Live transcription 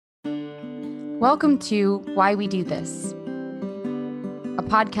Welcome to Why We Do This, a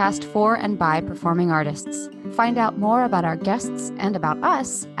podcast for and by performing artists. Find out more about our guests and about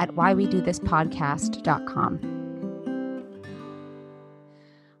us at whywedothispodcast.com.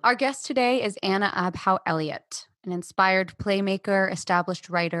 Our guest today is Anna Abhau Elliott, an inspired playmaker, established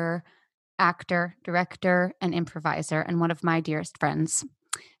writer, actor, director, and improviser, and one of my dearest friends.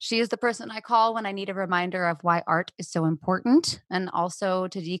 She is the person I call when I need a reminder of why art is so important, and also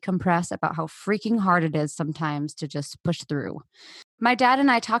to decompress about how freaking hard it is sometimes to just push through. My dad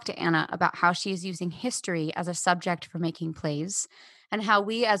and I talked to Anna about how she is using history as a subject for making plays, and how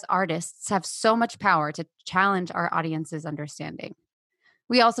we as artists have so much power to challenge our audience's understanding.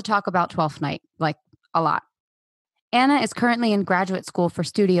 We also talk about Twelfth Night, like a lot. Anna is currently in graduate school for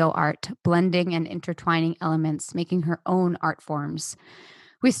studio art, blending and intertwining elements, making her own art forms.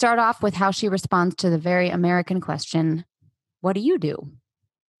 We start off with how she responds to the very American question, what do you do?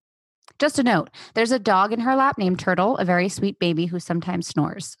 Just a note, there's a dog in her lap named Turtle, a very sweet baby who sometimes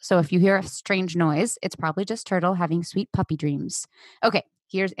snores. So if you hear a strange noise, it's probably just Turtle having sweet puppy dreams. Okay,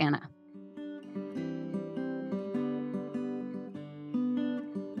 here's Anna.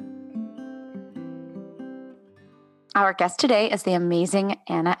 Our guest today is the amazing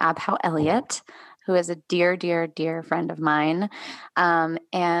Anna Abhau Elliott, who is a dear, dear, dear friend of mine.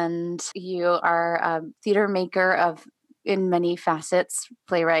 And you are a theater maker in many facets,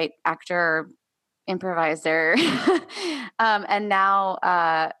 playwright, actor, improviser. And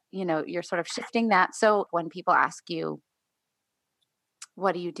now, you're sort of shifting that. So when people ask you,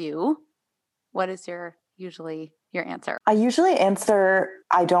 what do you do? What is usually your answer? I usually answer,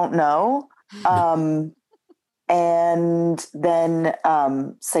 I don't know. And then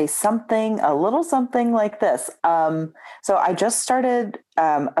say a little something like this. So I just started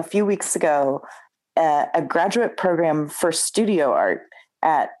a few weeks ago a graduate program for studio art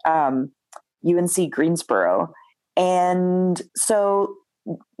at UNC Greensboro. And so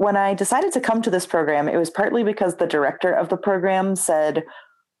when I decided to come to this program, it was partly because the director of the program said,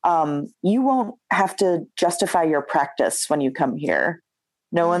 you won't have to justify your practice when you come here.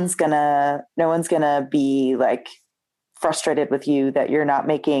 No one's gonna be like frustrated with you that you're not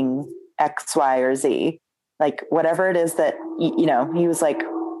making X, Y, or Z. Like whatever it is that, he was like,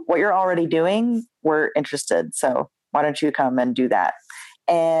 what you're already doing, we're interested. So why don't you come and do that?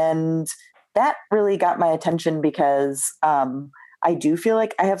 And that really got my attention because I do feel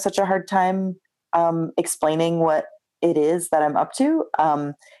like I have such a hard time explaining what it is that I'm up to.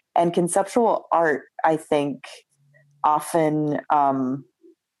 And conceptual art, I think, often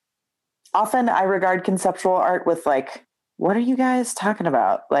I regard conceptual art with like, what are you guys talking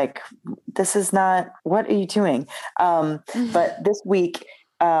about? Like, this is not, what are you doing? But this week,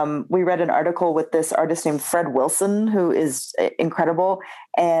 we read an article with this artist named Fred Wilson, who is incredible.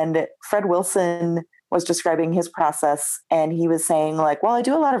 And Fred Wilson was describing his process, and he was saying like, well, I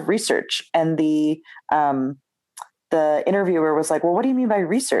do a lot of research. And the interviewer was like, well, what do you mean by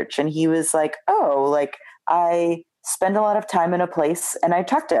research? And he was like, oh, like I spend a lot of time in a place and I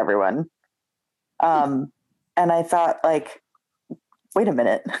talk to everyone. And I thought like, wait a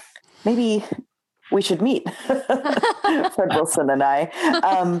minute, maybe we should meet, Fred Wilson and I.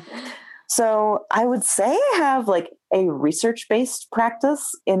 So I would say I have like a research-based practice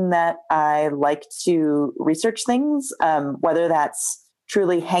in that I like to research things, whether that's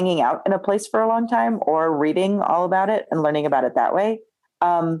truly hanging out in a place for a long time or reading all about it and learning about it that way.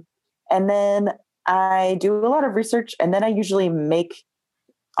 And then I do a lot of research, and then I usually make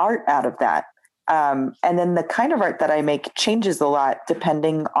art out of that. And then the kind of art that I make changes a lot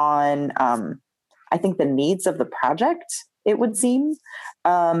depending on, I think, the needs of the project, it would seem.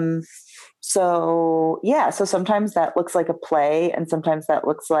 So sometimes that looks like a play, and sometimes that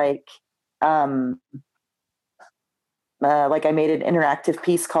looks like I made an interactive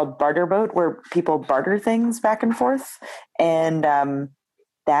piece called Barter Boat, where people barter things back and forth. And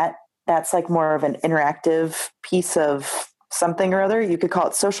that's like more of an interactive piece of something or other. You could call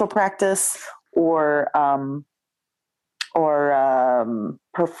it social practice or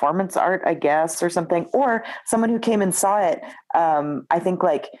performance art, I guess, or something. Or someone who came and saw it, I think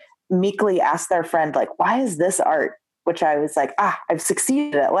like meekly asked their friend, like, why is this art? Which I was like, I've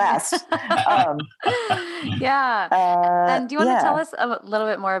succeeded at last. Yeah. And do you want to tell us a little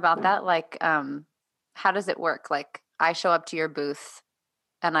bit more about that? Like, how does it work? Like, I show up to your booth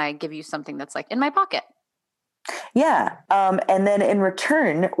and I give you something that's like in my pocket. Yeah. And then in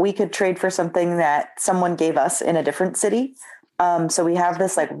return, we could trade for something that someone gave us in a different city. So we have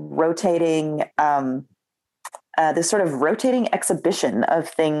this like rotating, this sort of rotating exhibition of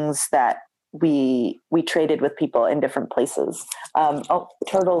things that we traded with people in different places.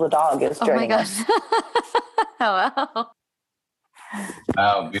 Turtle the dog is joining us. Hello.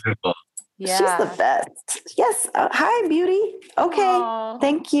 Wow, beautiful. Yeah. She's the best. Yes. Hi, Beauty. Okay. Aww.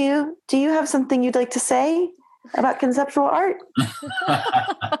 Thank you. Do you have something you'd like to say about conceptual art?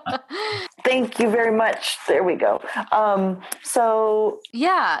 Thank you very much. There we go. So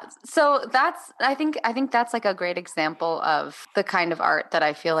I think that's like a great example of the kind of art that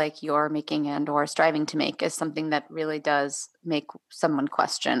I feel like you're making and or striving to make is something that really does make someone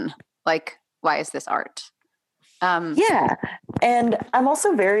question, like, why is this art? Yeah. And I'm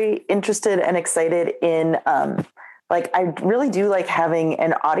also very interested and excited in, I really do like having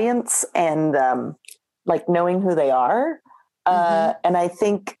an audience and, like knowing who they are. And I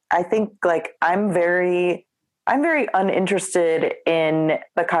think like I'm very uninterested in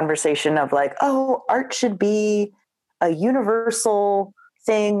the conversation of like, oh, art should be a universal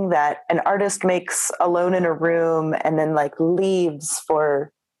thing that an artist makes alone in a room and then like leaves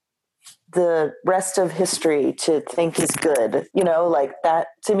for the rest of history to think is good, like that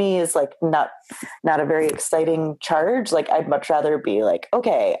to me is like not a very exciting charge. Like I'd much rather be like,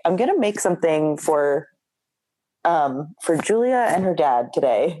 okay, I'm going to make something for Julia and her dad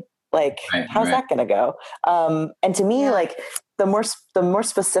today. Like, how's that going to go? And to me, like the more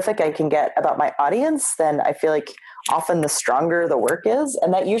specific I can get about my audience, then I feel like often the stronger the work is.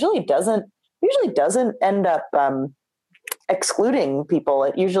 And that usually doesn't end up, excluding people.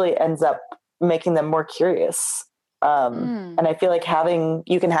 It usually ends up making them more curious. And I feel like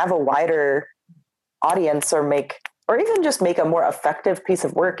you can have a wider audience or even just make a more effective piece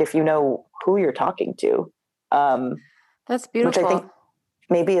of work if you know who you're talking to. That's beautiful. Which I think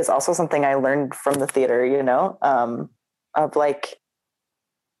maybe is also something I learned from the theater, of like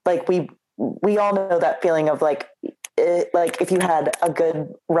we all know that feeling of like if you had a good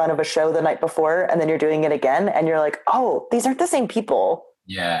run of a show the night before and then you're doing it again and you're like, oh, these aren't the same people.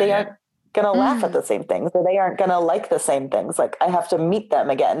 They aren't going to laugh at the same things, or they aren't going to like the same things. Like I have to meet them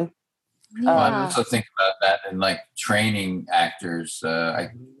again. Yeah. I also think about that in like training actors. I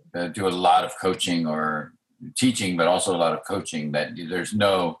do a lot of coaching or teaching, but also a lot of coaching, that there's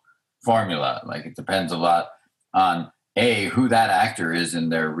no formula. Like it depends a lot on who that actor is in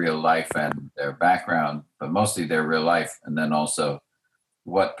their real life and their background, but mostly their real life. And then also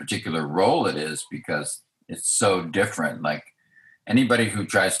what particular role it is, because it's so different. Like anybody who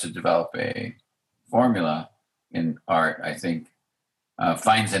tries to develop a formula in art, I think,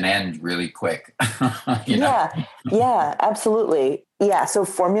 finds an end really quick. Yeah, absolutely. Yeah. So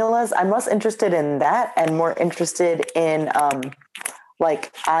formulas, I'm less interested in that and more interested in,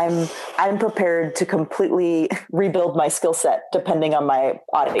 like I'm prepared to completely rebuild my skill set depending on my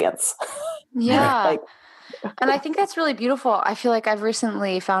audience. Yeah. And I think that's really beautiful. I feel like I've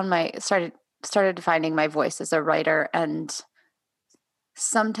recently started finding my voice as a writer, and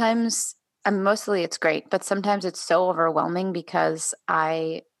sometimes mostly it's great, but sometimes it's so overwhelming because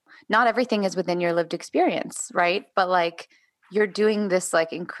not everything is within your lived experience, right? But like you're doing this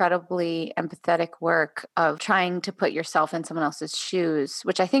like incredibly empathetic work of trying to put yourself in someone else's shoes,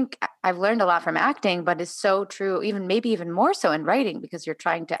 which I think I've learned a lot from acting, but is so true, maybe even more so in writing, because you're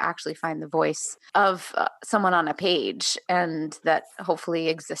trying to actually find the voice of someone on a page, and that hopefully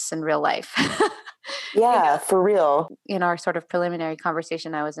exists in real life. Yeah, for real. In our sort of preliminary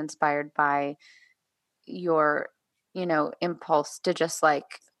conversation, I was inspired by your, impulse to just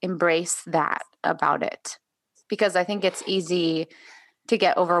like embrace that about it. Because I think it's easy to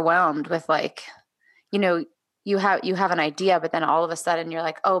get overwhelmed with like, you have an idea, but then all of a sudden you're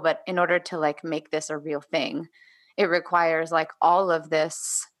like, oh, but in order to like make this a real thing, it requires like all of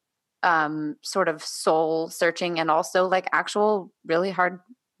this sort of soul searching and also like actual really hard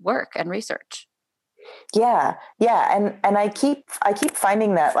work and research. Yeah. And I keep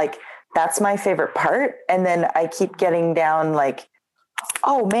finding that like, that's my favorite part. And then I keep getting down like,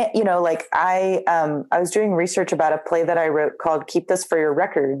 oh man, like I was doing research about a play that I wrote called Keep This for Your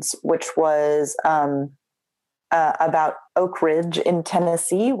Records, which was about Oak Ridge in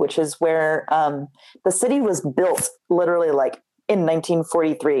Tennessee, which is where the city was built literally like in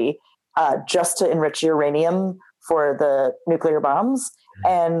 1943 just to enrich uranium for the nuclear bombs.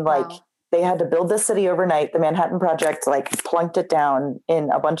 And like, wow. They had to build this city overnight. The Manhattan Project like plunked it down in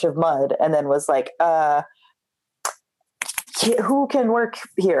a bunch of mud and then was like, who can work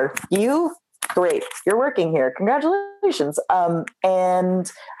here? You? Great. You're working here. Congratulations.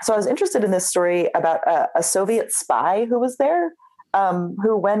 And so I was interested in this story about a Soviet spy who was there,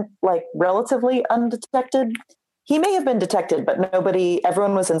 who went like relatively undetected. He may have been detected, but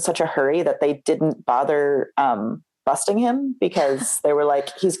everyone was in such a hurry that they didn't bother busting him because they were like,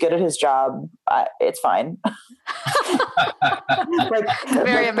 he's good at his job. It's fine. Like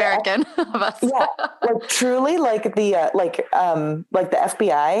very American of us. Yeah. Like truly like the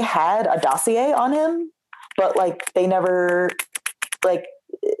FBI had a dossier on him, but like they never, like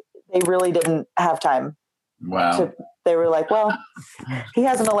they really didn't have time. Wow. They were like, well, he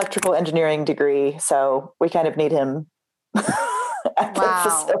has an electrical engineering degree, so we kind of need him at the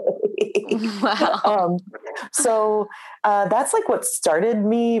facility. Wow. So that's like what started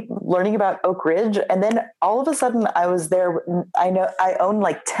me learning about Oak Ridge. And then all of a sudden I was there. I own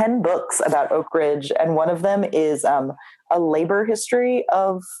like 10 books about Oak Ridge. And one of them is a labor history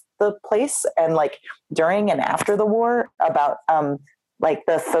of the place and like during and after the war about like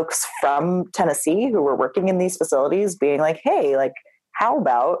the folks from Tennessee who were working in these facilities being like, hey, like, how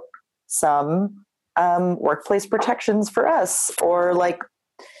about some workplace protections for us? Or like,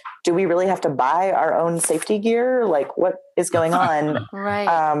 do we really have to buy our own safety gear? Like, what is going on? Right.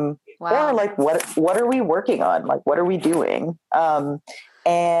 Wow. Or like, what are we working on? Like, what are we doing?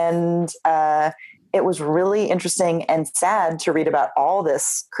 And it was really interesting and sad to read about all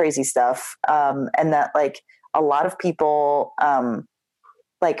this crazy stuff. And that like a lot of people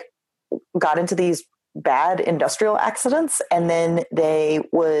like got into these bad industrial accidents and then they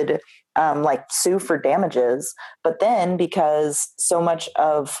would like sue for damages. But then because so much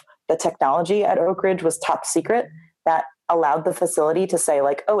of the technology at Oak Ridge was top secret, that allowed the facility to say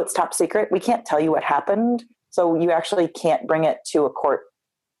like, oh, it's top secret. We can't tell you what happened. So you actually can't bring it to a court.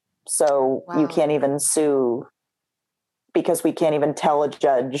 So you can't even sue because we can't even tell a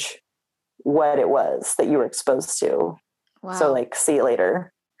judge what it was that you were exposed to. Wow. So like, see you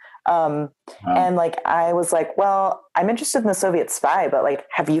later. And like, I was like, well, I'm interested in the Soviet spy, but like,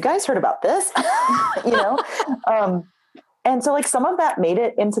 have you guys heard about this? You know? And so like some of that made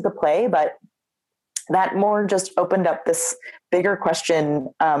it into the play, but that more just opened up this bigger question,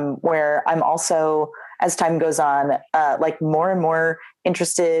 where I'm also, as time goes on, like more and more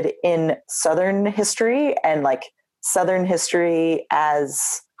interested in Southern history and like Southern history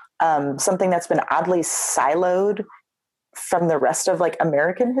as, something that's been oddly siloed from the rest of like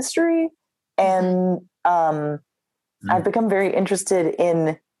American history. And I've become very interested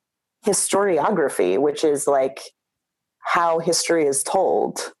in historiography, which is like how history is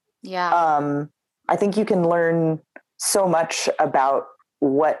told. Yeah. I think you can learn so much about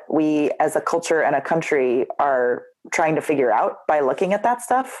what we as a culture and a country are trying to figure out by looking at that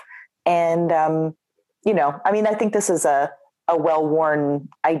stuff. And, you know, I mean, I think this is a well-worn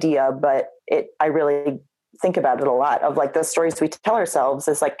idea, but I really think about it a lot of like the stories we tell ourselves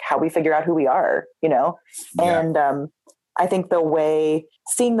is like how we figure out who we are, you know? Yeah. And I think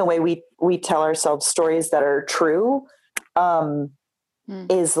seeing the way we tell ourselves stories that are true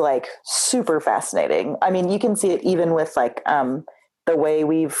is like super fascinating. I mean, you can see it even with like the way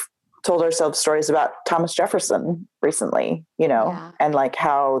we've told ourselves stories about Thomas Jefferson recently, you know, and like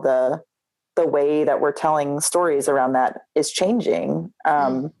how the way that we're telling stories around that is changing.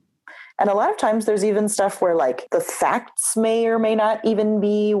 And a lot of times there's even stuff where like the facts may or may not even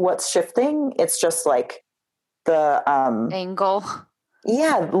be what's shifting. It's just like the angle.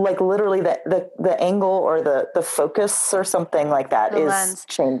 Yeah, like literally the angle or the focus or something like that is lens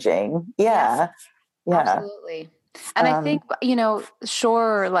changing. Yeah. Yes, yeah. Absolutely. And I think, you know,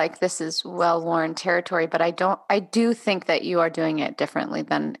 sure, like this is well-worn territory, but I do think that you are doing it differently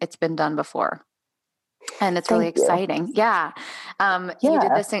than it's been done before. And it's really exciting. You. Yeah. You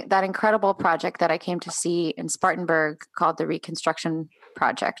did that incredible project that I came to see in Spartanburg called the Reconstruction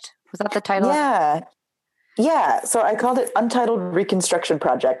Project. Was that the title? Yeah. Yeah. So I called it Untitled Reconstruction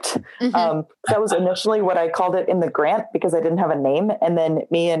Project. That was initially what I called it in the grant because I didn't have a name. And then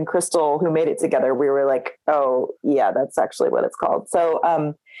me and Crystal, who made it together, we were like, oh yeah, that's actually what it's called. So,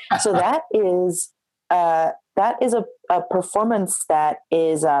 so that is a performance that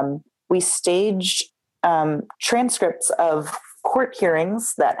is, we staged transcripts of court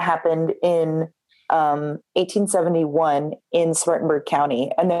hearings that happened in 1871 in Spartanburg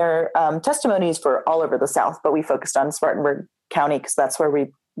County. And there are testimonies for all over the South, but we focused on Spartanburg County because that's where we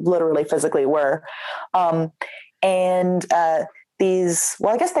literally physically were. And these,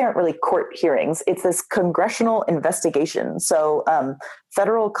 well, I guess they aren't really court hearings. It's this congressional investigation. So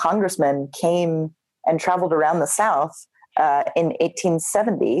federal congressmen came and traveled around the South in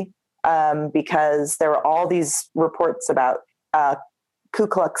 1870 because there were all these reports about Ku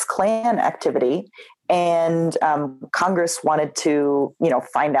Klux Klan activity, and Congress wanted to, you know,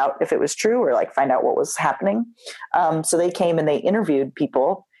 find out if it was true or like find out what was happening. So they came and they interviewed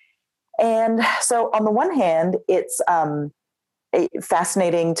people. And so on the one hand, it's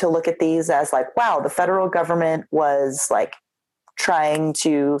fascinating to look at these as like, wow, the federal government was like trying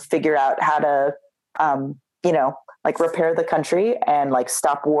to figure out how to, like repair the country and like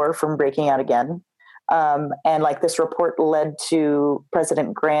stop war from breaking out again. And like this report led to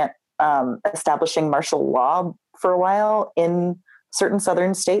President Grant establishing martial law for a while in certain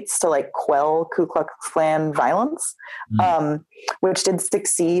southern states to like quell Ku Klux Klan violence, which did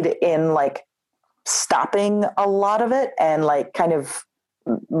succeed in like stopping a lot of it and like kind of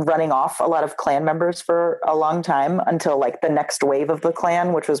running off a lot of Klan members for a long time until like the next wave of the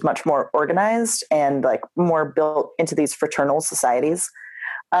Klan, which was much more organized and like more built into these fraternal societies.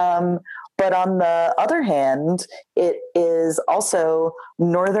 But on the other hand, it is also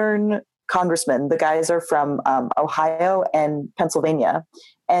Northern congressmen. The guys are from Ohio and Pennsylvania,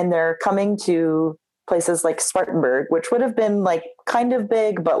 and they're coming to places like Spartanburg, which would have been like kind of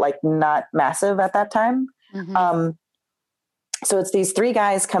big, but like not massive at that time. So it's these three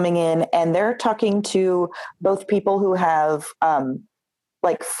guys coming in, and they're talking to both people who have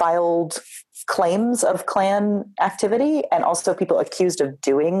like filed claims of Klan activity and also people accused of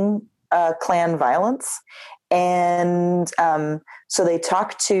doing Klan violence. And so they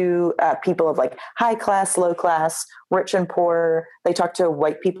talk to people of like high class, low class, rich and poor. They talk to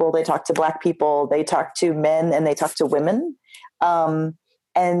white people. They talk to black people. They talk to men and they talk to women.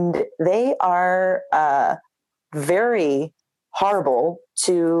 And they are very horrible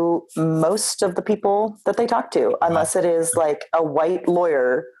to most of the people that they talk to, unless it is like a white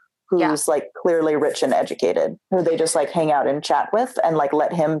lawyer who's like clearly rich and educated, who they just like hang out and chat with and like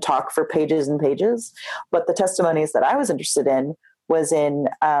let him talk for pages and pages. But the testimonies that I was interested in was in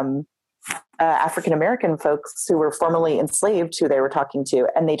African-American folks who were formerly enslaved, who they were talking to,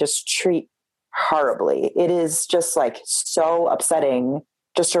 and they just treat horribly. It is just like so upsetting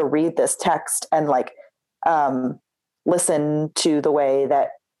just to read this text and like listen to the way that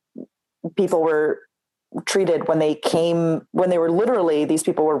people were treated when they were literally, these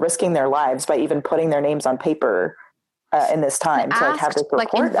people were risking their lives by even putting their names on paper in this time to like have this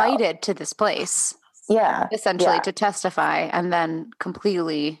report like invited out to this place. Yeah. Essentially to testify and then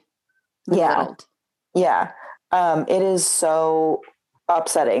completely belittled. Yeah. It is so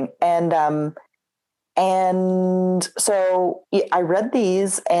upsetting. And so I read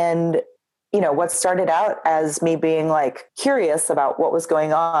these, and what started out as me being like curious about what was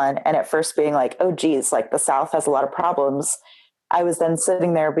going on, and at first being like, oh geez, like the South has a lot of problems. I was then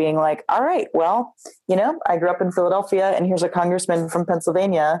sitting there being like, all right, well, I grew up in Philadelphia, and here's a congressman from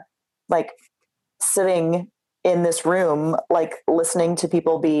Pennsylvania, like sitting in this room, like listening to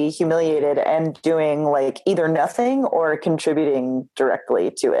people be humiliated and doing like either nothing or contributing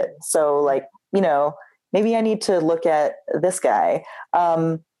directly to it. So like, maybe I need to look at this guy.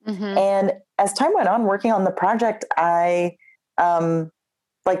 And as time went on working on the project, I,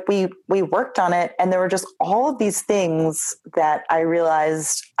 we worked on it, and there were just all of these things that I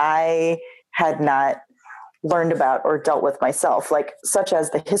realized I had not learned about or dealt with myself, like such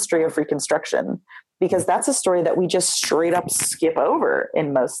as the history of Reconstruction, because that's a story that we just straight up skip over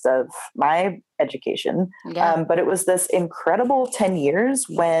in most of my education. Yeah. But it was this incredible 10 years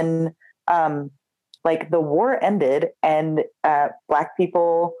when, like the war ended and Black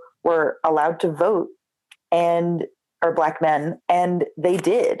people were allowed to vote, or Black men, and they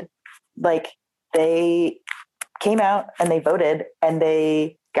did. Like they came out and they voted, and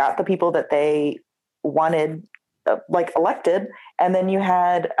they got the people that they wanted like elected. And then you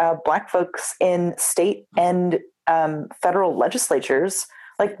had Black folks in state and federal legislatures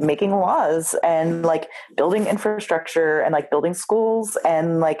like making laws and like building infrastructure and like building schools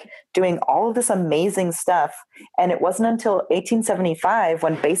and like doing all of this amazing stuff. And it wasn't until 1875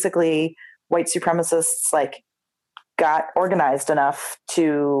 when basically white supremacists like got organized enough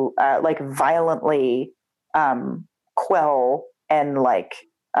to like violently quell and like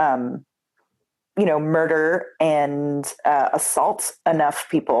murder and assault enough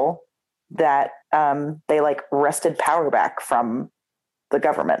people that they like wrested power back from the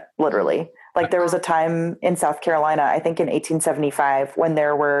government, literally. Like there was a time in South Carolina, I think in 1875, when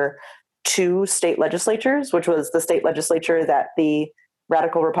there were two state legislatures, which was the state legislature that the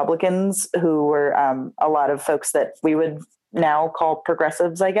radical Republicans, who were a lot of folks that we would now call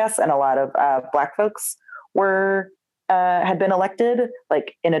progressives, I guess, and a lot of Black folks had been elected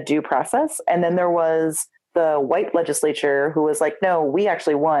like in a due process. And then there was the white legislature who was like, no, we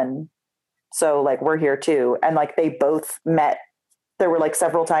actually won. So like, we're here too. And like, they both met. There were like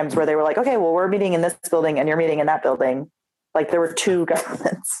several times where they were like, okay, well, we're meeting in this building and you're meeting in that building. Like there were two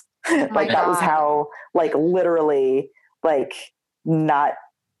governments. Like that was how like literally like not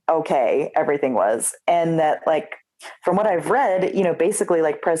okay everything was. And that like from what I've read, basically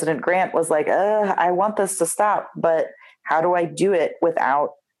like President Grant was like, I want this to stop, but how do I do it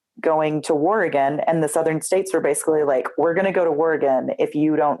without going to war again? And the southern states were basically like, we're going to go to war again if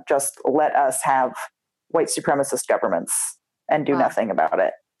you don't just let us have white supremacist governments and do nothing about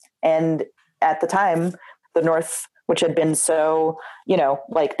it. And at the time, the North, which had been so,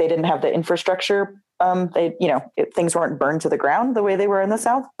 like they didn't have the infrastructure, things weren't burned to the ground the way they were in the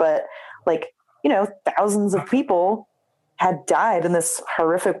South, but like, thousands of people had died in this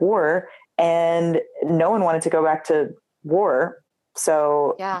horrific war and no one wanted to go back to war.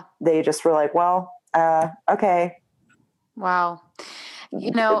 So they just were like, well, okay. Wow.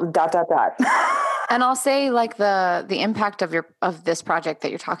 Dot. And I'll say like the impact of this project that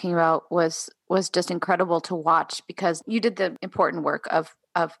you're talking about was just incredible to watch, because you did the important work of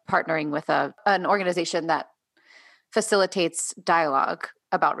partnering with an organization that facilitates dialogue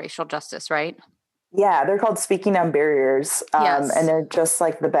about racial justice, right? Yeah, they're called Speaking Down Barriers, and they're just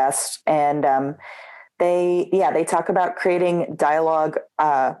like the best. And they talk about creating dialogue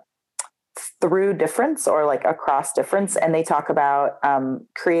through difference or like across difference, and they talk about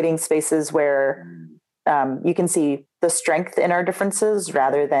creating spaces where you can see the strength in our differences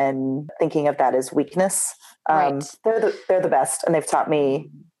rather than thinking of that as weakness. They're the best, and they've taught me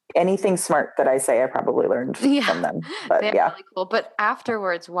anything smart that I say I probably learned from them. But they're really cool. But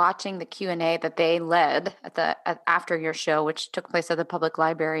afterwards, watching the Q&A that they led after your show, which took place at the public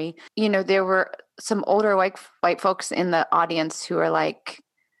library, there were some older white folks in the audience who are like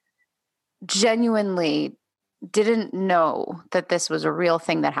genuinely didn't know that this was a real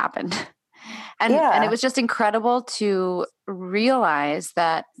thing that happened. And it was just incredible to realize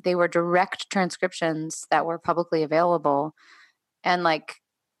that they were direct transcriptions that were publicly available. And like,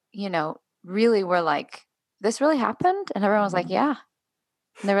 really were like, this really happened? And everyone was like, yeah.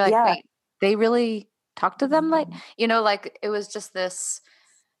 And they were like, wait, they really talked to them? Like, like it was just this,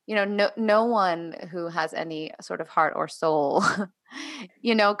 no one who has any sort of heart or soul,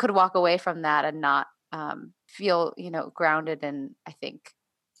 could walk away from that and not feel, grounded in, I think,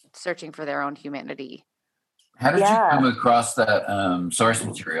 searching for their own humanity. How did you come across that source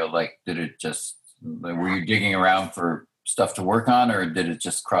material? Like, were you digging around for stuff to work on, or did it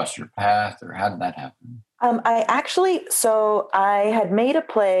just cross your path, or how did that happen? I had made a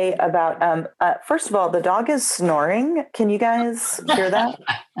play about, first of all, the dog is snoring. Can you guys hear that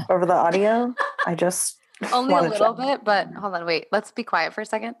over the audio? I just only a little bit, but hold on, wait, let's be quiet for a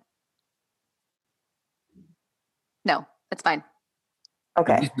second. No, it's fine.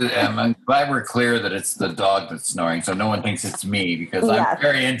 Okay. I'm glad we're clear that it's the dog that's snoring, so no one thinks it's me, because I'm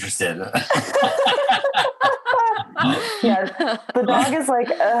very interested. Yeah, the dog is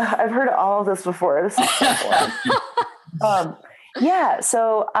like, I've heard all of this before. This is so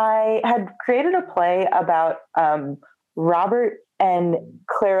so I had created a play about Robert and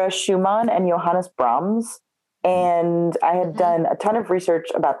Clara Schumann and Johannes Brahms. And I had done a ton of research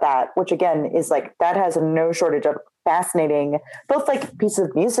about that, which again is like, that has no shortage of fascinating, both like pieces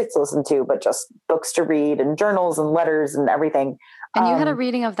of music to listen to, but just books to read and journals and letters and everything. And you had a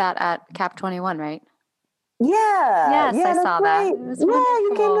reading of that at Cap 21, right? Yeah. Yes, I saw that.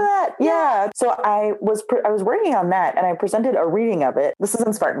 You came to that. Yeah. So I was working on that, and I presented a reading of it. This is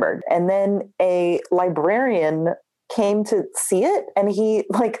in Spartanburg. And then a librarian came to see it, and he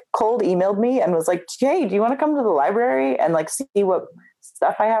like cold emailed me and was like, hey, do you want to come to the library and like see what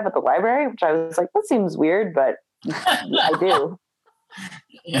stuff I have at the library? Which I was like, that seems weird, but I do.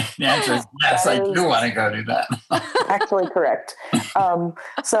 Yeah, the answer is yes, I do want to go do that. Actually correct.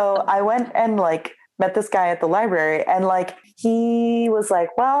 So I went and like met this guy at the library, and like he was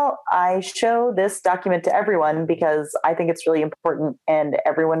like, well, I show this document to everyone because I think it's really important and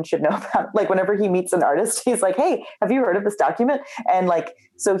everyone should know about it. Like whenever he meets an artist, he's like, hey, have you heard of this document? And like,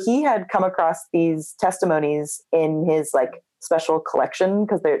 so he had come across these testimonies in his like special collection,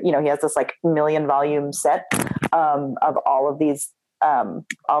 because he has this like 1 million volume set of all of these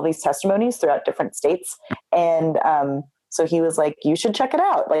testimonies throughout different states. And so he was like, you should check it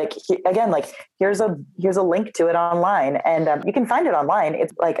out. Like, here's a link to it online, and you can find it online.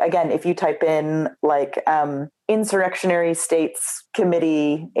 It's like, again, if you type in like Insurrectionary States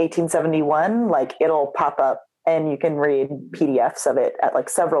Committee 1871, like it'll pop up and you can read PDFs of it at like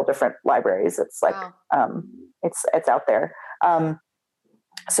several different libraries. It's like, wow. It's out there.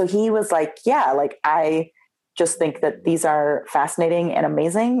 So he was like, yeah, like I just think that these are fascinating and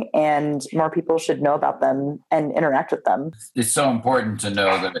amazing, and more people should know about them and interact with them. It's so important to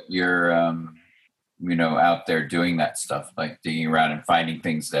know that you're, out there doing that stuff, like digging around and finding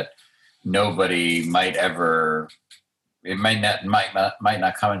things that nobody might ever it might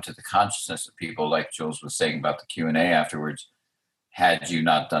not come into the consciousness of people, like Jules was saying about the Q&A afterwards, had you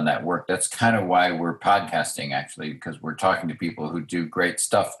not done that work. That's kind of why we're podcasting, actually, because we're talking to people who do great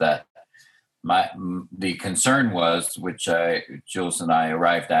stuff. That the concern was, which Jules and I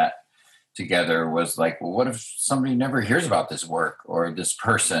arrived at together, was like, well, what if somebody never hears about this work or this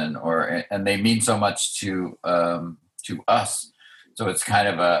person, and they mean so much to us. So it's kind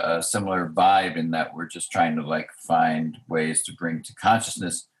of a similar vibe in that we're just trying to like find ways to bring to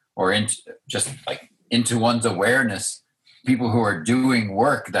consciousness or into one's awareness people who are doing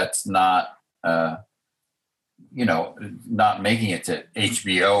work that's not not making it to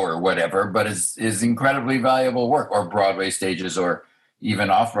HBO or whatever, but is incredibly valuable work, or Broadway stages, or even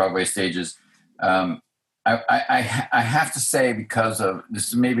off-Broadway stages. I have to say, because of this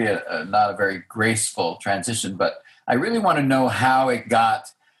is maybe not a very graceful transition, but I really want to know how it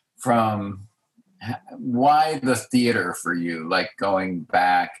got from why the theater for you, like going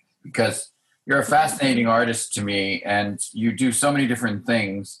back, because you're a fascinating artist to me and you do so many different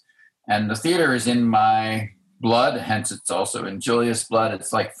things, and the theater is in my blood, hence it's also in Julia's blood.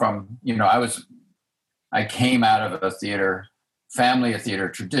 It's like from, I came out of a theater family, a theater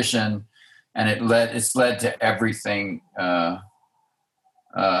tradition, and it's led to everything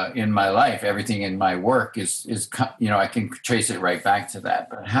in my life. Everything in my work is I can trace it right back to that.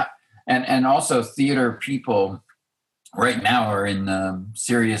 But and also theater people right now are in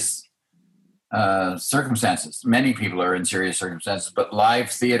serious circumstances. Many people are in serious circumstances, but live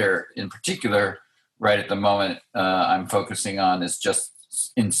theater in particular, right at the moment, I'm focusing on, is just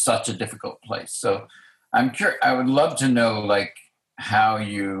in such a difficult place. So I'm curious. I would love to know, like,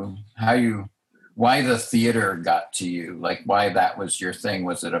 why the theater got to you, like why that was your thing.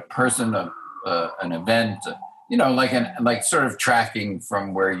 Was it a person, an event, like sort of tracking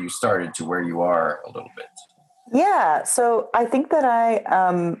from where you started to where you are a little bit? Yeah. So I think that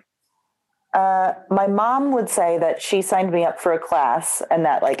my mom would say that she signed me up for a class, and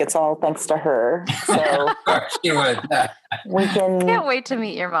that like it's all thanks to her. So of course she would. Can't wait to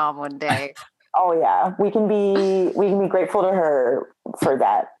meet your mom one day. Oh yeah, we can be grateful to her for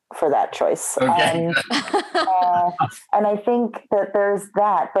that choice. Okay. And I think that there's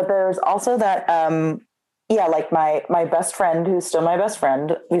that, but there's also that like my best friend, who's still my best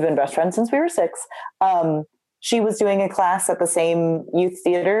friend, we've been best friends since we were 6. She was doing a class at the same youth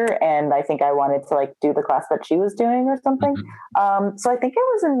theater, and I think I wanted to like do the class that she was doing or something. Mm-hmm. So I think I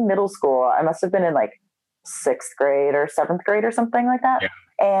was in middle school. I must have been in like 6th grade or 7th grade or something like that. Yeah.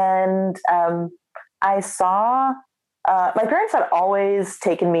 And I saw my parents had always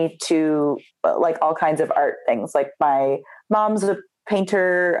taken me to like all kinds of art things. Like my mom's a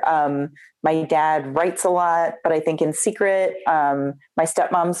painter. My dad writes a lot, but I think in secret. My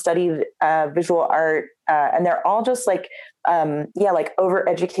stepmom studied visual art, and they're all just like, like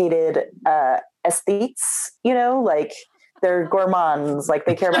overeducated aesthetes, like they're gourmands, like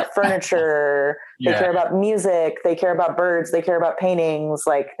they care about furniture, they care about music, they care about birds, they care about paintings.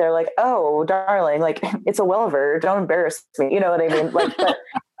 Like they're like, oh, darling, like it's a Welliver, don't embarrass me. You know what I mean? Like, but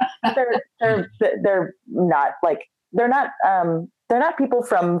they're not like, they're not people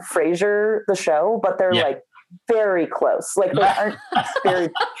from Frasier, the show, but they're like very close. Like they aren't very,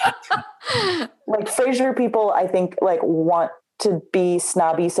 like Frasier people, I think like want to be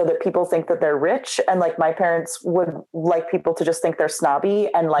snobby so that people think that they're rich. And like my parents would like people to just think they're snobby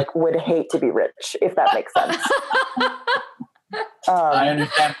and like would hate to be rich, if that makes sense. I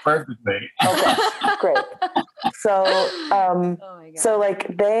understand perfectly. Okay, great. So, so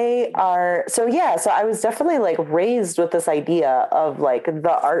like they are, so I was definitely like raised with this idea of like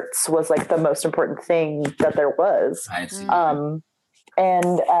the arts was like the most important thing that there was. I see.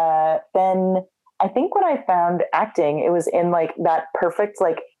 And then I think when I found acting, it was in like that perfect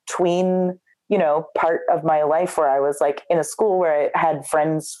like tween, part of my life where I was like in a school where I had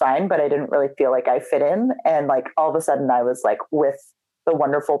friends fine, but I didn't really feel like I fit in. And like all of a sudden I was like with the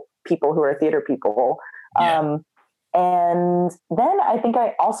wonderful people who are theater people. Yeah. And then I think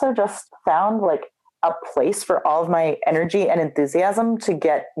I also just found like a place for all of my energy and enthusiasm to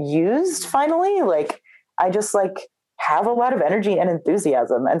get used finally. Like I just like have a lot of energy and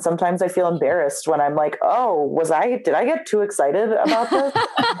enthusiasm. And sometimes I feel embarrassed when I'm like, oh, did I get too excited about this?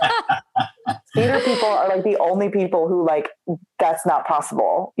 Theater people are like the only people who like, that's not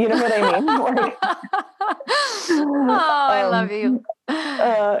possible. You know what I mean? Like, Oh, I love you.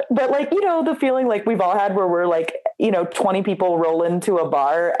 But like, the feeling like we've all had where we're like, 20 people roll into a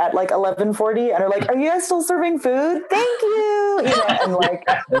bar at like 11:40 and are like, are you guys still serving food? Thank you. And like,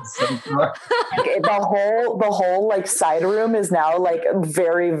 the whole like side room is now like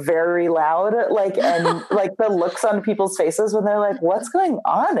very, very loud. Like, and like the looks on people's faces when they're like, what's going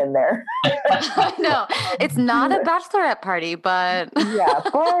on in there? I know. It's not a bachelorette party, but yeah,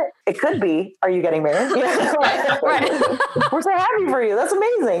 but it could be. Are you getting married? Yeah. Right. We're so happy for you. That's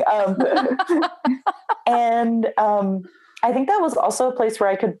amazing. And I think that was also a place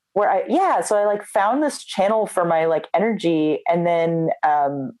where so I like found this channel for my like energy. And then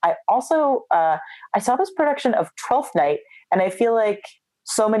I also, I saw this production of Twelfth Night, and I feel like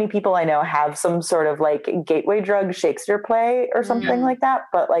so many people I know have some sort of like gateway drug Shakespeare play or something like that.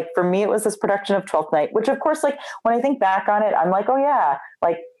 But like for me, it was this production of Twelfth Night, which of course, like when I think back on it, I'm like, oh yeah,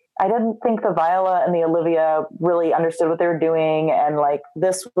 like I didn't think the Viola and the Olivia really understood what they were doing. And like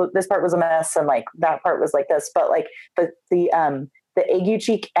this part was a mess. And like that part was like this, but like the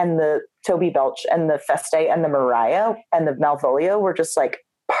Aguecheek and the Toby Belch and the Feste and the Mariah and the Malvolio were just like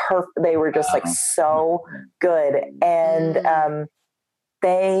perfect. They were just like so good. And,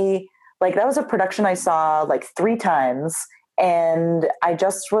 they like, that was a production I saw like 3 times. And I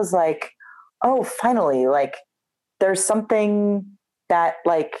just was like, oh, finally, like there's something that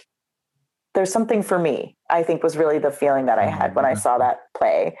like, there's something for me, I think was really the feeling that I had when I saw that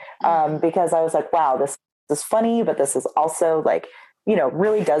play. Because I was like, wow, this is funny, but this is also like,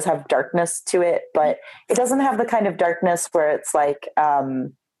 really does have darkness to it, but it doesn't have the kind of darkness where it's like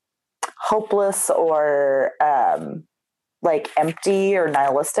hopeless or like empty or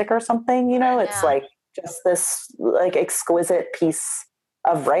nihilistic or something, it's like just this like exquisite piece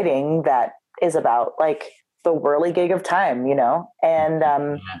of writing that is about like the whirligig of time,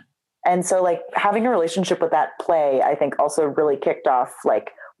 and so like having a relationship with that play, I think also really kicked off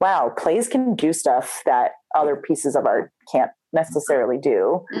like, wow, plays can do stuff that other pieces of art can't necessarily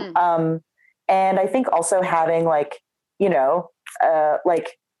do. And I think also having like, like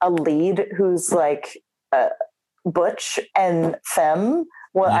a lead who's like butch and femme,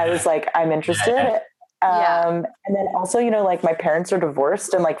 I was like, I'm interested. And then also, like my parents are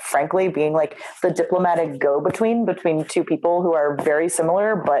divorced, and like, frankly, being like the diplomatic go-between between 2 people who are very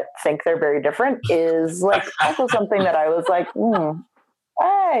similar, but think they're very different is like also something that I was like,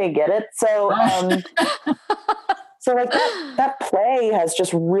 I get it. So, so like that play has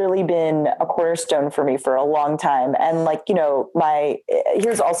just really been a cornerstone for me for a long time. And like,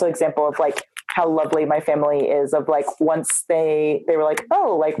 here's also an example of like how lovely my family is of like, once they were like,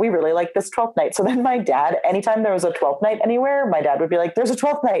 oh, like we really like this 12th night. So then my dad, anytime there was a 12th night anywhere, my dad would be like, there's a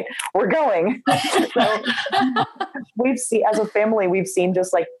 12th night, we're going. So we've seen, as a family, we've seen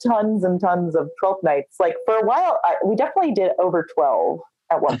just like tons and tons of 12th nights. Like for a while, we definitely did over 12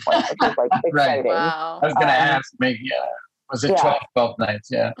 at one point, which was like exciting. Wow. I was going to ask, maybe, was it 12 nights?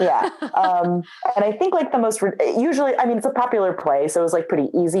 Yeah. Yeah. And I think like the most, usually, I mean, it's a popular play, so it was like pretty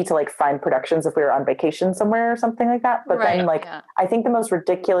easy to like find productions if we were on vacation somewhere or something like that. But then like, I think the most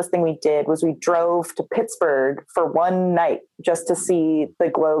ridiculous thing we did was we drove to Pittsburgh for one night just to see the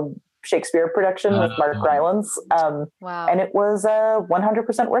Globe Shakespeare production with Mark Rylance. Wow. And it was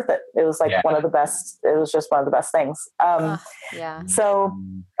 100% worth it. It was like one of the best, it was just one of the best things. So,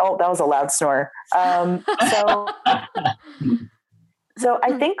 that was a loud snore. So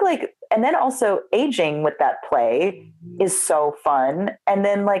I think like, and then also aging with that play is so fun. And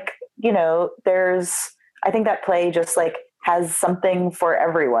then like, I think that play just like has something for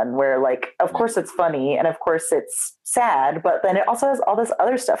everyone where like, of course it's funny and of course it's sad, but then it also has all this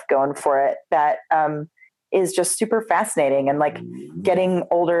other stuff going for it that is just super fascinating. And like getting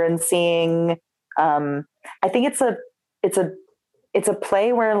older and seeing, I think it's a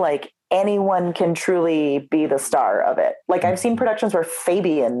play where like anyone can truly be the star of it. Like I've seen productions where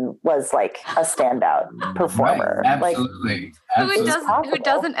Fabian was like a standout performer. Right. Absolutely. Like, who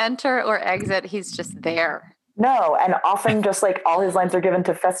doesn't enter or exit, he's just there. No, and often just like all his lines are given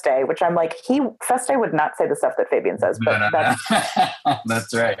to Feste, which I'm like, Feste would not say the stuff that Fabian says, but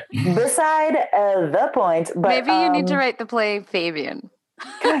that's right. Beside the point. But maybe you need to write the play Fabian.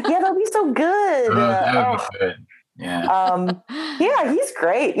 God, yeah, that'd be so good. That would be good. Yeah. Yeah, he's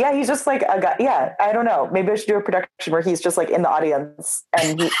great. Yeah, he's just like a guy. Yeah, I don't know. Maybe I should do a production where he's just like in the audience,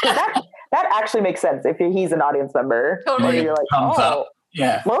 and that actually makes sense if he's an audience member. Totally. You're like, Thumbs up.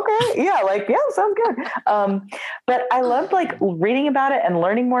 Yeah. Okay. Yeah. Like, yeah, sounds good. But I loved like reading about it and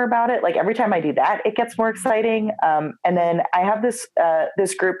learning more about it. Like every time I do that, it gets more exciting. And then I have this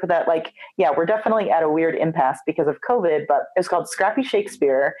group that like, yeah, we're definitely at a weird impasse because of COVID, but it's called Scrappy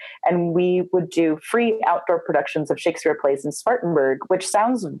Shakespeare. And we would do free outdoor productions of Shakespeare plays in Spartanburg, which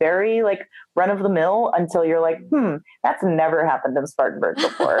sounds very like run of the mill until you're like, that's never happened in Spartanburg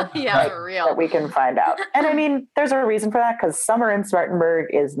before. Yeah, like, for real. That we can find out. And I mean, there's a reason for that because summer in Spartanburg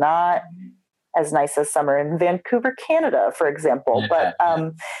is not as nice as summer in Vancouver, Canada, for example. Yeah.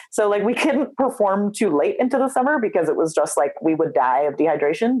 But so like we couldn't perform too late into the summer because it was just like we would die of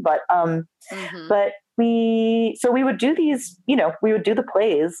dehydration. But we would do these, we would do the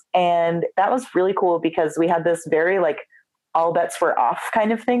plays, and that was really cool because we had this very like all bets were off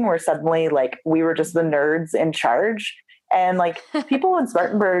kind of thing where suddenly like we were just the nerds in charge. And like people in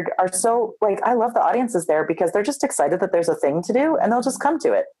Spartanburg are so like, I love the audiences there because they're just excited that there's a thing to do and they'll just come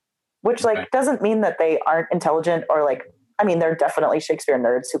to it, which like doesn't mean that they aren't intelligent or like, I mean, they're definitely Shakespeare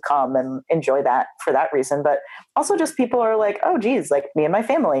nerds who come and enjoy that for that reason. But also just people are like, oh geez, like me and my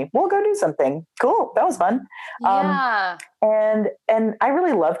family, we'll go do something. Cool. That was fun. Yeah. And I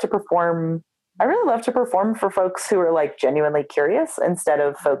really love to perform. I really love to perform for folks who are like genuinely curious instead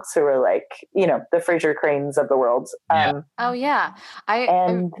of folks who are like, the Fraser Cranes of the world. Oh yeah.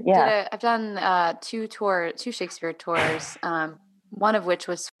 I've done two Shakespeare tours. One of which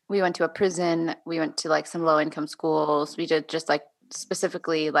was we went to a prison. We went to like some low income schools. We did just like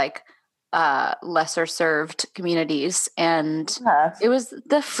specifically like lesser served communities. And it was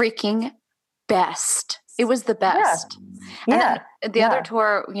the freaking best. It was the best. Yeah. And the other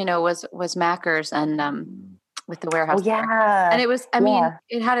tour, was Macker's and with the warehouse. Oh, yeah. And it was, I mean,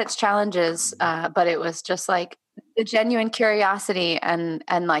 it had its challenges, but it was just like the genuine curiosity and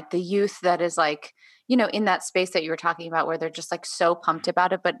like the youth that is like, in that space that you were talking about where they're just like so pumped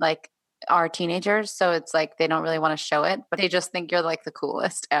about it, but like are teenagers. So it's like, they don't really want to show it, but they just think you're like the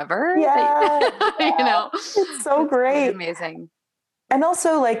coolest ever. Yeah. It's so great. It's amazing. And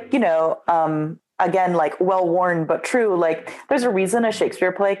also like, again, like well-worn, but true, like there's a reason a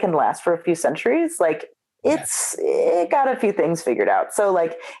Shakespeare play can last for a few centuries. Like it got a few things figured out. So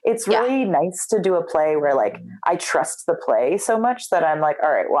like, it's really nice to do a play where like, I trust the play so much that I'm like,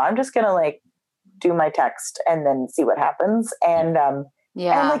 all right, well, I'm just going to like do my text and then see what happens. And, and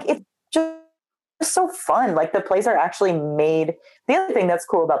like, it's just so fun. Like the plays are actually made. The other thing that's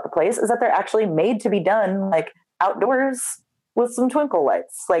cool about the plays is that they're actually made to be done like outdoors with some twinkle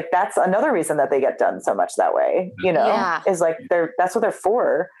lights. Like that's another reason that they get done so much that way, is like that's what they're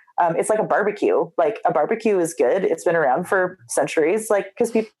for. It's like a barbecue. Like a barbecue is good. It's been around for centuries, like because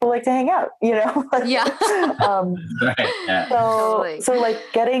people like to hang out,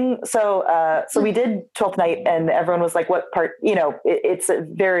 So we did 12th night, and everyone was like, "What part?" It's a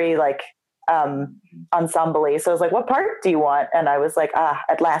very like ensemble-y. So I was like, "What part do you want?" And I was like,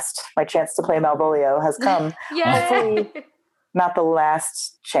 at last, my chance to play Malvolio has come. Hopefully, not the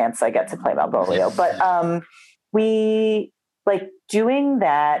last chance I get to play Malvolio, but we. Like doing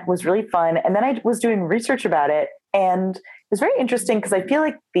that was really fun. And then I was doing research about it, and it was very interesting because I feel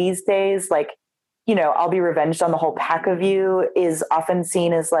like these days, like, I'll be revenged on the whole pack of you is often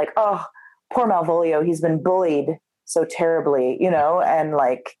seen as like, oh, poor Malvolio, he's been bullied so terribly, and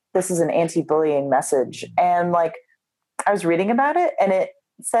like, this is an anti-bullying message. And like, I was reading about it, and it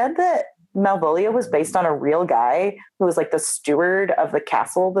said that Malvolio was based on a real guy who was like the steward of the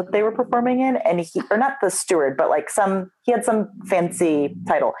castle that they were performing in. And or not the steward, but like he had some fancy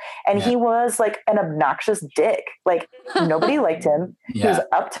title, and he was like an obnoxious dick. Like nobody liked him. He was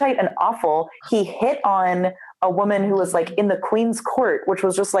uptight and awful. He hit on a woman who was like in the queen's court, which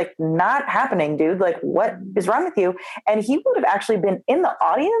was just like not happening, dude. Like what is wrong with you? And he would have actually been in the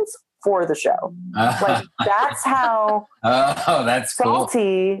audience for the show. Like that's how that's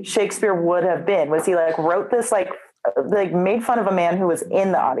salty cool. Shakespeare would have been, was he like wrote this like made fun of a man who was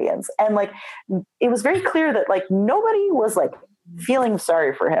in the audience. And like it was very clear that like nobody was like feeling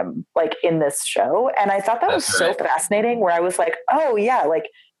sorry for him like in this show. And I thought that was so fascinating, where I was like, oh yeah, like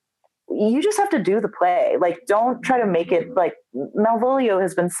you just have to do the play. Like don't try to make it like Malvolio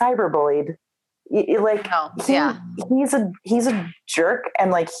has been cyberbullied. Like he's a jerk, and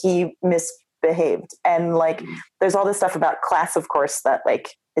like he misbehaved, and like there's all this stuff about class, of course, that like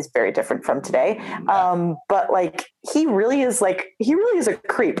is very different from today. But like he really is a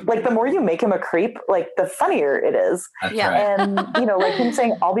creep. Like the more you make him a creep, like the funnier it is. That's right. And like him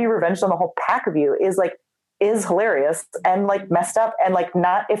saying, "I'll be revenged on the whole pack of you" is hilarious and like messed up, and like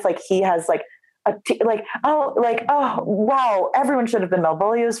not if like he has like oh wow, everyone should have been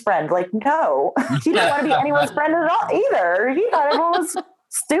Malvolio's friend. Like, no, he didn't want to be anyone's friend at all either. He thought everyone was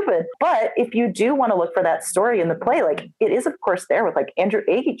stupid. But if you do want to look for that story in the play, like it is of course there with like Andrew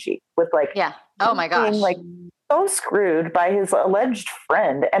Aguichi with like, yeah, oh my gosh, being like so screwed by his alleged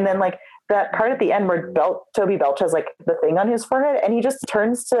friend, and then like that part at the end where Toby Belch has like the thing on his forehead, and he just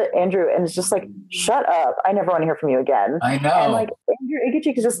turns to Andrew and is just like, "Shut up! I never want to hear from you again." I know. And like Andrew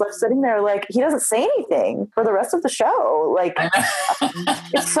Aguichi is just left sitting there, like he doesn't say anything for the rest of the show. Like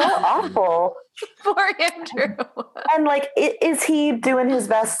it's so awful. Poor Andrew. And like, is he doing his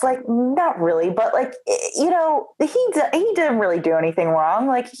best? Like, not really, but like, you know, he didn't really do anything wrong.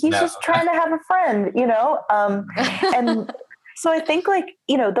 Like, he's just trying to have a friend, you know? And so I think like,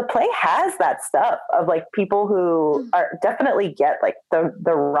 you know, the play has that stuff of like people who are definitely get like the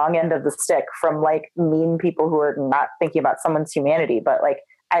wrong end of the stick from like mean people who are not thinking about someone's humanity. But like,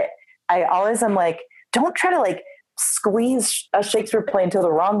 I always am like, don't try to like squeeze a Shakespeare play into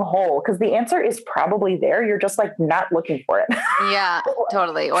the wrong hole, because the answer is probably there. You're just like not looking for it. Yeah,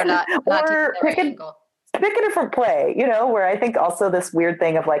 totally. Or not or pick a different play, you know, where I think also this weird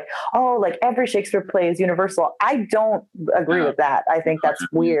thing of like, oh, like every Shakespeare play is universal. I don't agree with that. I think that's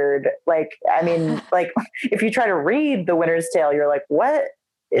weird. Like, I mean, like if you try to read The Winter's Tale, you're like, what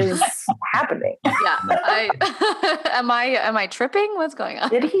is happening? Yeah. Am I tripping? What's going on?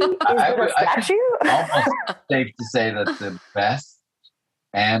 Did he? Is it a statue? Almost safe to say that the best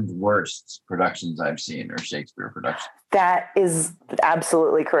and worst productions I've seen are Shakespeare productions. That is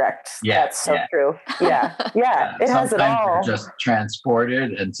absolutely correct. Yeah, that's so true. Yeah, yeah, it has it all. Just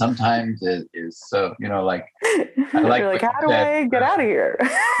transported, and sometimes it is so, you know, like I like how do I get out of here?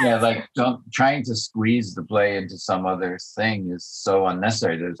 Yeah, like trying to squeeze the play into some other thing is so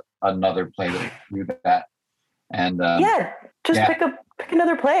unnecessary. There's another play that can do that, and pick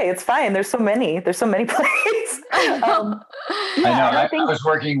another play. It's fine. There's so many plays. I know. I was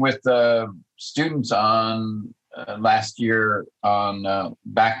working with students on last year on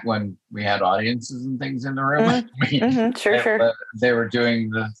back when we had audiences and things in the room. Sure. They were doing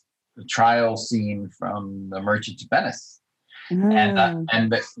the trial scene from The Merchant of Venice,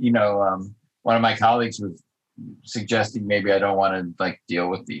 and you know, one of my colleagues was suggesting maybe I don't want to like deal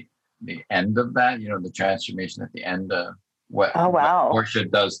with the end of that. You know, the transformation at the end. What Portia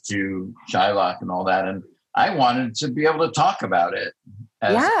does to Shylock and all that, and I wanted to be able to talk about it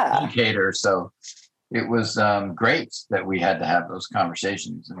as an educator. So it was great that we had to have those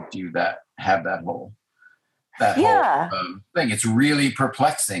conversations and have that whole thing. It's really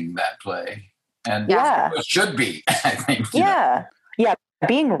perplexing, that play, and it should be. I think. Yeah.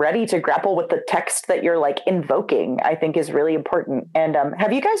 Being ready to grapple with the text that you're like invoking, I think, is really important. And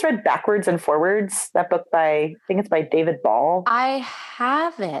have you guys read Backwards and Forwards? That book I think it's by David Ball. I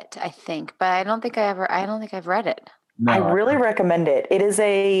have it, I think, but I don't think I've read it. No, I really recommend it. It is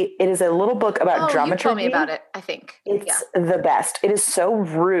a little book about dramaturgy. You told me about it, I think. It's the best. It is so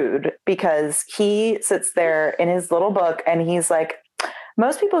rude because he sits there in his little book and he's like,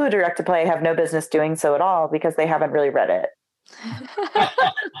 most people who direct a play have no business doing so at all because they haven't really read it.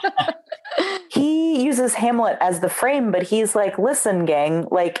 He uses Hamlet as the frame, but he's like, listen, gang,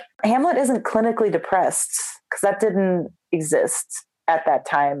 like Hamlet isn't clinically depressed because that didn't exist at that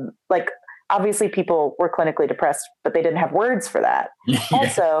time. Like, obviously people were clinically depressed, but they didn't have words for that.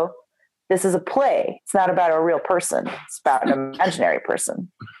 Also, this is a play. It's not about a real person. It's about an imaginary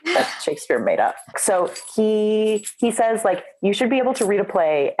person that Shakespeare made up. So he says, like, you should be able to read a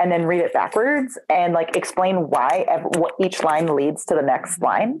play and then read it backwards and like explain why what each line leads to the next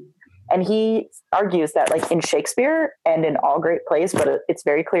line. And he argues that like in Shakespeare and in all great plays, but it's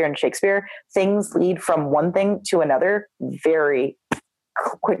very clear in Shakespeare, things lead from one thing to another very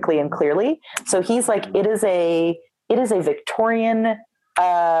quickly and clearly. So he's like, it is a Victorian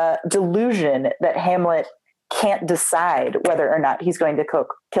delusion that Hamlet can't decide whether or not he's going to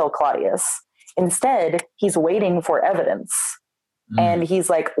kill Claudius. Instead, he's waiting for evidence. And he's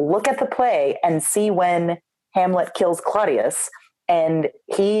like, look at the play and see when Hamlet kills Claudius. And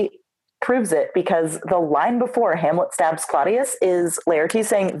he proves it because the line before Hamlet stabs Claudius is Laertes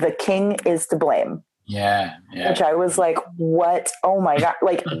saying, the king is to blame. Yeah. Which I was like, what? Oh my God.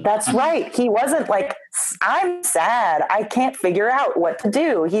 Like, that's right. He wasn't like, I'm sad. I can't figure out what to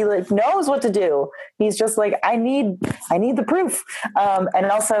do. He like knows what to do. He's just like, I need the proof. And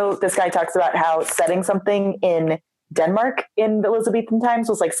also this guy talks about how setting something in Denmark in the Elizabethan times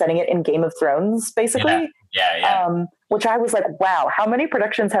was like setting it in Game of Thrones, basically. Yeah. Which I was like, wow, how many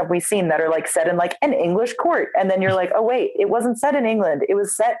productions have we seen that are like set in like an English court? And then you're like, oh wait, it wasn't set in England. It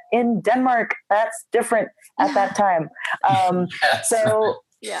was set in Denmark. That's different at that time. So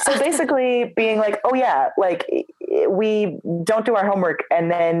Yeah. So basically being like, oh yeah, like we don't do our homework and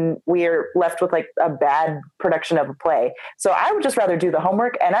then we're left with like a bad production of a play. So I would just rather do the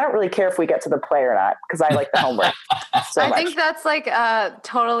homework, and I don't really care if we get to the play or not, because I like the homework so much. I think that's like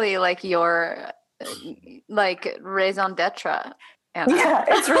totally like your like raison d'etre. Anna. Yeah,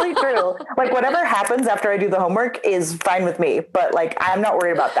 it's really true. Like whatever happens after I do the homework is fine with me, but like I'm not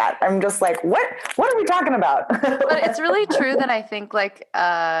worried about that. I'm just like, what are we talking about? But it's really true that I think like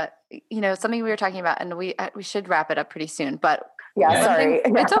something we were talking about, and we should wrap it up pretty soon. But sorry,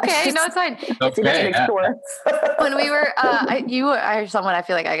 it's okay. No, it's fine. Okay. When we were, you are someone I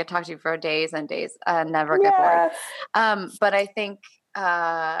feel like I could talk to for days and days and never get bored. But I think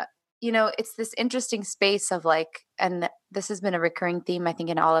it's this interesting space of like, and this has been a recurring theme, I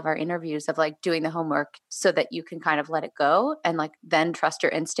think, in all of our interviews, of like doing the homework so that you can kind of let it go and like then trust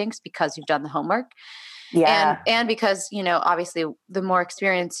your instincts because you've done the homework. Yeah. And because, obviously the more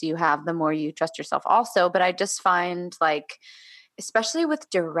experience you have, the more you trust yourself also. But I just find like, especially with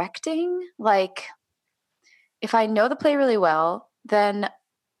directing, like if I know the play really well, then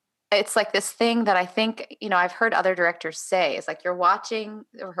it's like this thing that I think, I've heard other directors say, is like you're watching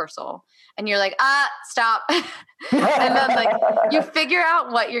the rehearsal and you're like, stop. And then like you figure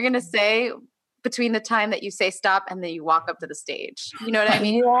out what you're going to say between the time that you say stop and then you walk up to the stage. You know what I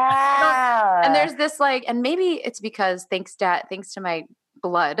mean? Yeah. And there's this like, and maybe it's because thanks to my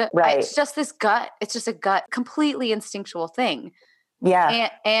blood, right. It's just this gut. It's just a gut, completely instinctual thing. Yeah.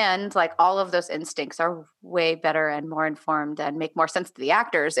 And like all of those instincts are way better and more informed and make more sense to the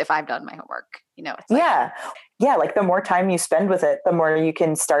actors if I've done my homework. It's like, yeah. Like the more time you spend with it, the more you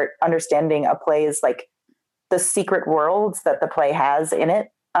can start understanding a play's like the secret worlds that the play has in it.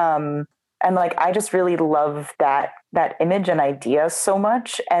 And like I just really love that image and idea so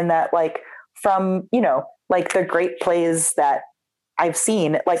much, and that like from like the great plays that I've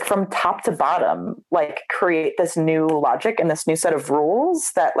seen, like from top to bottom, like create this new logic and this new set of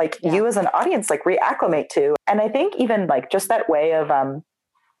rules that like you as an audience like reacclimate to. And I think even like just that way of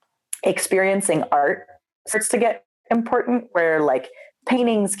experiencing art starts to get important, where like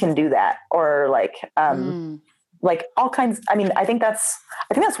paintings can do that, or like like all kinds. I mean, I think that's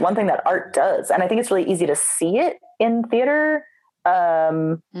one thing that art does, and I think it's really easy to see it in theater.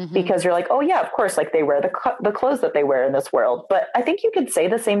 Because you're like, oh yeah, of course, like they wear the clothes that they wear in this world. But I think you could say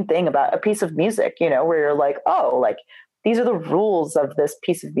the same thing about a piece of music, where you're like, oh, like these are the rules of this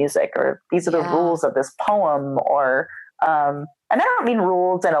piece of music, or these are the rules of this poem, or and I don't mean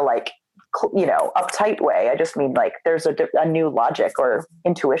rules in a like uptight way. I just mean like there's a new logic or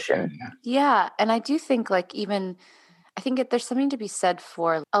intuition. Yeah, and I do think like I think there's something to be said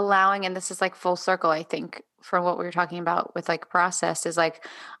for allowing, and this is like full circle, I think, from what we were talking about with like process, is like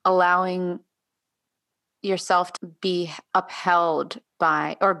allowing yourself to be upheld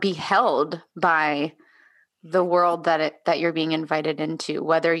by or be held by the world that you're being invited into,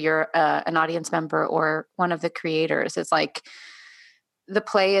 whether you're an audience member or one of the creators. It's like the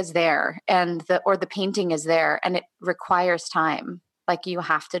play is there and the painting is there, and it requires time. Like you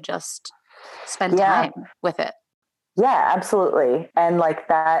have to just spend time with it. Yeah, absolutely. And like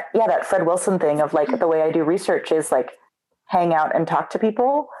that Fred Wilson thing of like the way I do research is like hang out and talk to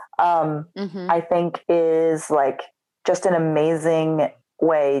people. I think is like just an amazing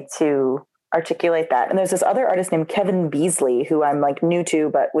way to articulate that. And there's this other artist named Kevin Beasley who I'm like new to,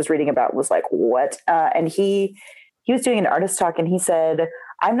 but was reading about, was like, what? And he was doing an artist talk, and he said,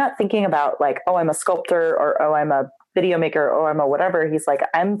 I'm not thinking about like, oh, I'm a sculptor, or, oh, I'm a video maker, or I'm a whatever. He's like,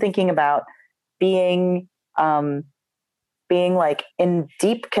 I'm thinking about being like in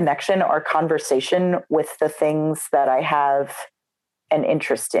deep connection or conversation with the things that I have an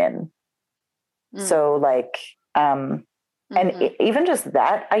interest in. So like, and even just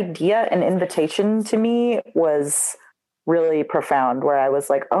that idea and invitation to me was really profound, where I was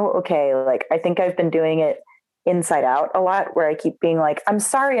like, oh, okay. Like, I think I've been doing it inside out a lot, where I keep being like, I'm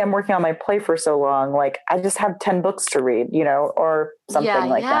sorry, I'm working on my play for so long. Like, I just have 10 books to read, or something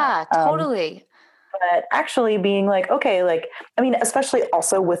like that. Yeah, totally. But actually being like, okay, like, I mean, especially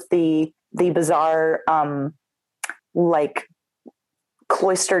also with the bizarre, like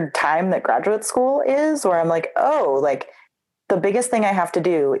cloistered time that graduate school is, where I'm like, oh, like the biggest thing I have to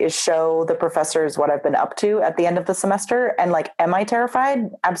do is show the professors what I've been up to at the end of the semester. And like, am I terrified?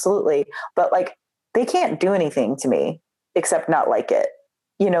 Absolutely. But like, they can't do anything to me except not like it.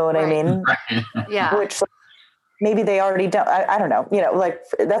 You know what I mean? Yeah. Which maybe they already don't. I don't know. Like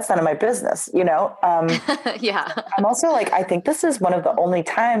that's none of my business. Yeah. I'm also like, I think this is one of the only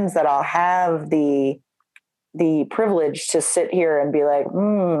times that I'll have the privilege to sit here and be like,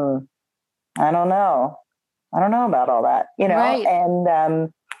 I don't know. I don't know about all that, you know? Right.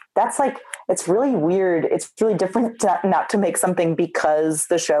 And that's like, it's really weird. It's really different not to make something because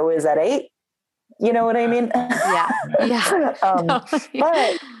the show is at 8. You know what I mean? Yeah. Yeah.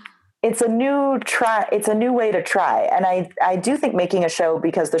 But it's a new try. It's a new way to try. And I do think making a show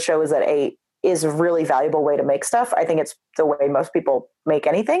because the show is at 8 is a really valuable way to make stuff. I think it's the way most people make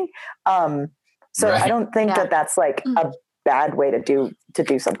anything. So Right. I don't think that that's like a bad way to do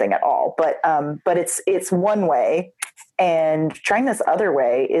something at all. But it's one way, and trying this other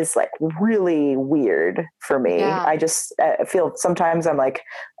way is like really weird for me. Yeah. I just feel sometimes I'm like,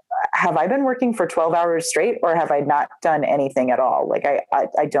 have I been working for 12 hours straight, or have I not done anything at all? Like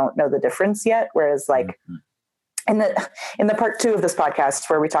I don't know the difference yet. Whereas like in the part 2 of this podcast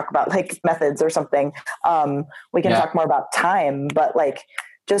where we talk about like methods or something, we can talk more about time, but like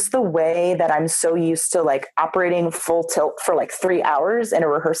just the way that I'm so used to like operating full tilt for like 3 hours in a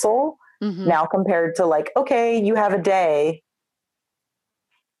rehearsal now compared to like, okay, you have a day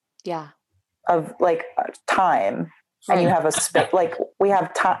of like time. Right. And you have a space, like we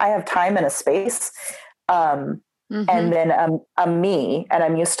have time. I have time and a space, and then I'm me, and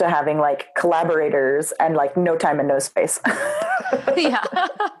I'm used to having like collaborators and like no time and no space.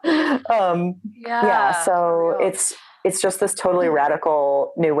 So it's just this totally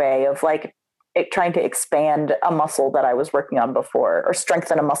radical new way of like trying to expand a muscle that I was working on before, or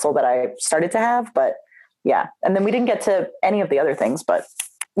strengthen a muscle that I started to have. But yeah, and then we didn't get to any of the other things, but.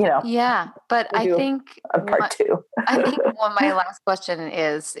 You know, but I think a part 2. I think my last question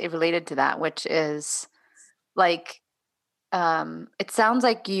is related to that, which is like, it sounds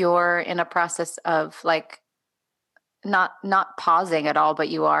like you're in a process of like not pausing at all, but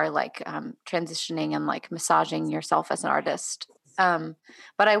you are like transitioning and like massaging yourself as an artist. But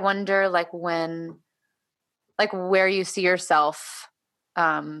I wonder like where you see yourself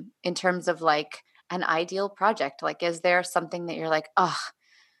in terms of like an ideal project. Like, is there something that you're like,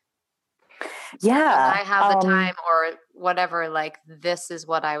 when I have the time or whatever, like this is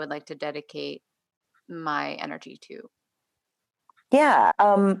what I would like to dedicate my energy to? Yeah.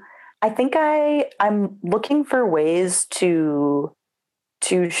 I think I'm looking for ways to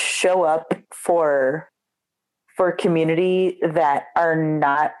show up for community that are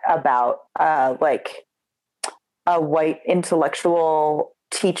not about like a white intellectual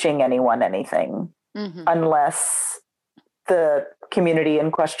teaching anyone anything, unless the community in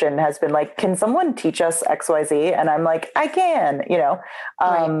question has been like, can someone teach us XYZ? And I'm like, I can, you know?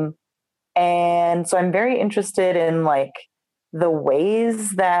 And so I'm very interested in like the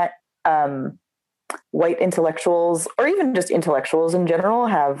ways that white intellectuals, or even just intellectuals in general,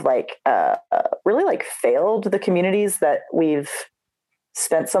 have like really like failed the communities that we've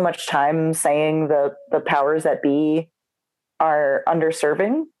spent so much time saying the powers that be are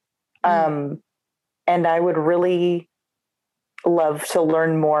underserving. And I would really love to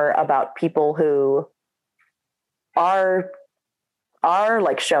learn more about people who are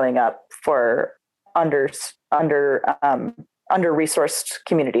like showing up for under-resourced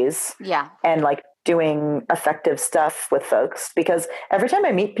communities. And like doing effective stuff with folks, because every time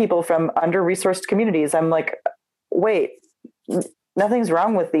I meet people from under-resourced communities, I'm like, wait, nothing's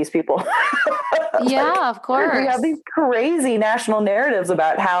wrong with these people. Of course. We have these crazy national narratives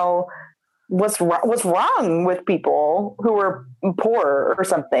about how what's wrong with people who are poor or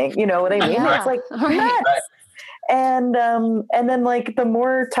something, you know what I mean? It's like nuts. And then like the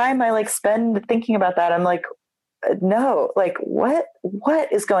more time I like spend thinking about that, I'm like, no, like what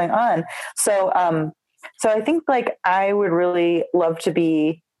is going on? So I think like I would really love to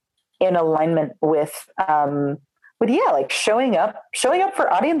be in alignment with like showing up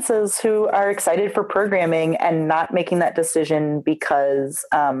for audiences who are excited for programming, and not making that decision because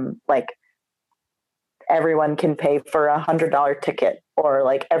like everyone can pay for $100 ticket, or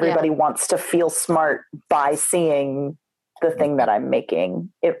like everybody wants to feel smart by seeing the thing that I'm making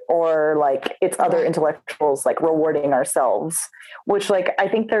it, or like it's other intellectuals like rewarding ourselves, which like, I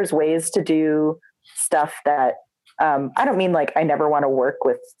think there's ways to do stuff that, I don't mean like I never want to work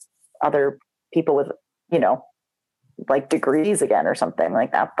with other people with, you know, like degrees again or something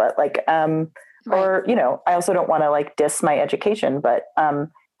like that. But like, or, you know, I also don't want to like diss my education, but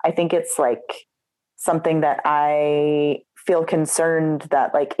I think it's like something that I feel concerned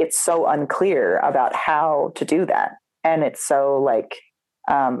that like, it's so unclear about how to do that. And it's so like,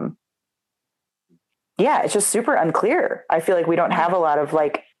 it's just super unclear. I feel like we don't have a lot of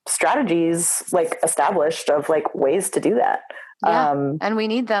like strategies like established of like ways to do that. And we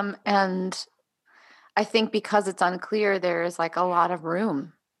need them. And I think because it's unclear, there is like a lot of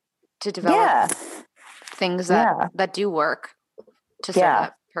room to develop things that do work to start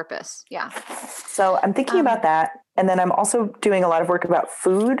up. purpose. Yeah. So I'm thinking about that. And then I'm also doing a lot of work about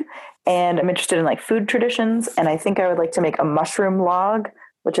food, and I'm interested in like food traditions. And I think I would like to make a mushroom log,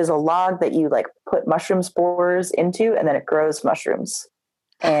 which is a log that you like put mushroom spores into, and then it grows mushrooms.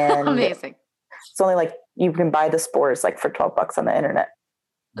 And amazing. It's only like you can buy the spores like for $12 on the internet.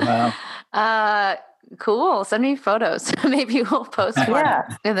 Wow. Cool. Send me photos. Maybe we'll post one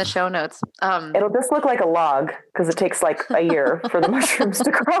in the show notes. It'll just look like a log because it takes like a year for the mushrooms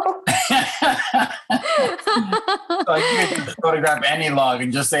to grow. So you can just photograph any log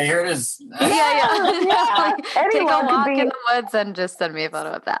and just say, here it is. Yeah. Any Take a log walk could be in the woods and just send me a photo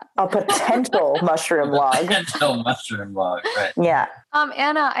of that. a potential mushroom log. Potential mushroom log, right. Yeah.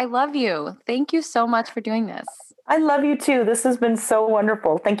 Anna, I love you. Thank you so much for doing this. I love you too. This has been so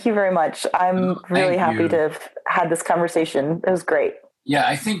wonderful. Thank you very much. I'm really happy to have had this conversation. It was great. Yeah,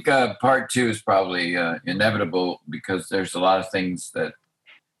 I think part 2 is probably inevitable because there's a lot of things that,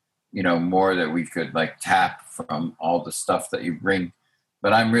 more that we could like tap from all the stuff that you bring.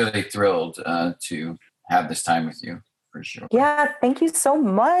 But I'm really thrilled to have this time with you, for sure. Yeah, thank you so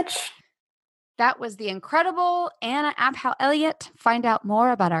much. That was the incredible Anna Abhow-Elliott. Find out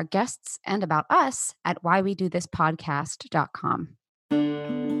more about our guests and about us at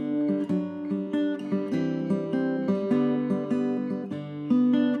whywedothispodcast.com.